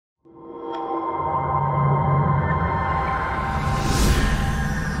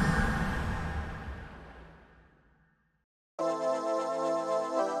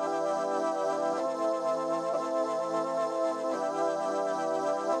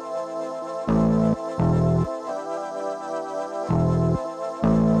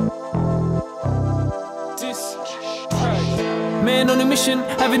man on a mission,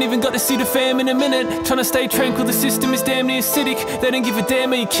 haven't even got to see the fam in a minute. Trying to stay tranquil, the system is damn near acidic. They don't give a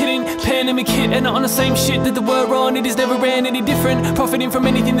damn, are you kidding? Pandemic hit and on the same shit that they were on. It has never ran any different, profiting from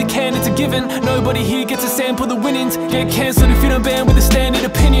anything they can, it's a given. Nobody here gets a sample the winnings. Get cancelled if you don't ban with a standard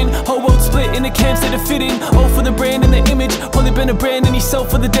opinion. Whole world split in the camps that are fitting. All for the brand and the image, probably been a brand in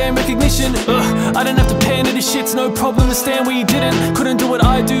yourself for the damn recognition. I don't have to pander this shit's no problem to stand where you didn't. Couldn't do what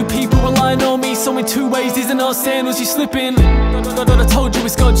I do, people relying on me. So in two ways, these are not sandals you slip in. I told you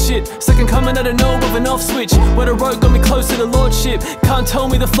it's God shit. Second coming out of no with an off switch. Where the road got me close to the lordship. Can't tell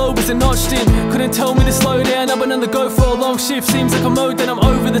me the flow wasn't notched in. Couldn't tell me to slow down, I've been on the go for a long shift. Seems like a mode that I'm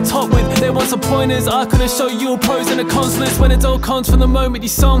over the top with. There want some pointers, I couldn't show you a pros and a cons list. When it's all cons from the moment your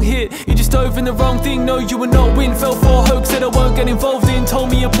song hit. You just dove in the wrong thing, no you would not win. Fell for a hoax that I won't get involved in. Told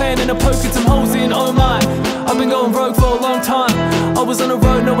me your plan and I'm poking some holes in. Oh my, I've been going rogue for a long time. I was on the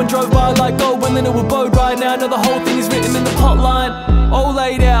road, no one drove by like gold when Leonard would bode right now. Know the whole thing is written in the plot line, all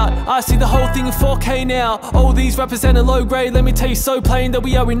laid out. I see the whole thing in 4K now. All these rappers and a low grade, let me tell you so plain that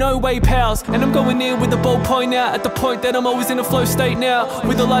we are in no way pals. And I'm going in with a bold point out, at the point that I'm always in a flow state now.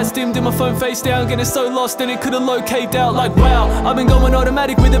 With the lights dimmed and my phone face down, getting so lost that it couldn't locate out. Like wow, I've been going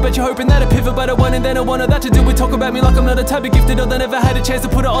automatic with it, but you're hoping that I pivot. But I want and then I want that to do with talk about me like I'm not a type of gifted, or that never had a chance to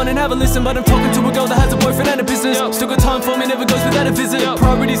put it on and have a listen. But I'm talking to a girl that has a boyfriend and a business. Still got time for me, never goes without a visit.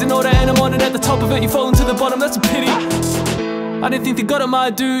 Priorities in order and I'm on it at the top of it. You falling to the bottom, that's a pity. I didn't think they got it, my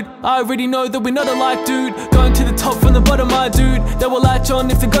dude. I already know that we're not alike, dude. Going to the top from the bottom, my dude. They will latch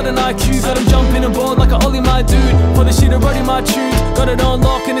on if they got an IQ. Got them jumping aboard like a ollie, my dude. For the shit already my tunes. Got it on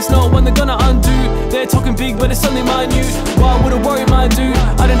lock and it's not one they're gonna undo. They're talking big but it's only minute. Why would it worry, my dude?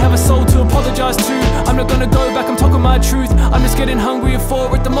 I didn't have a soul to apologize to. I'm not gonna go back, I'm talking my truth. I'm just getting hungrier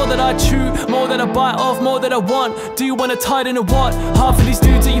for it. The more that I chew, more that I bite off, more that I want. Do you want to tighten or what? Half of these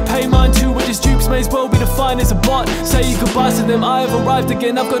dudes that you pay mine to are just dupes, may as well be defined as a bot. Say your goodbyes to them, I have arrived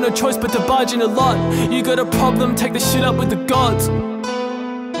again. I've got no choice but to barge in a lot. You got a problem, take the shit up with the gods.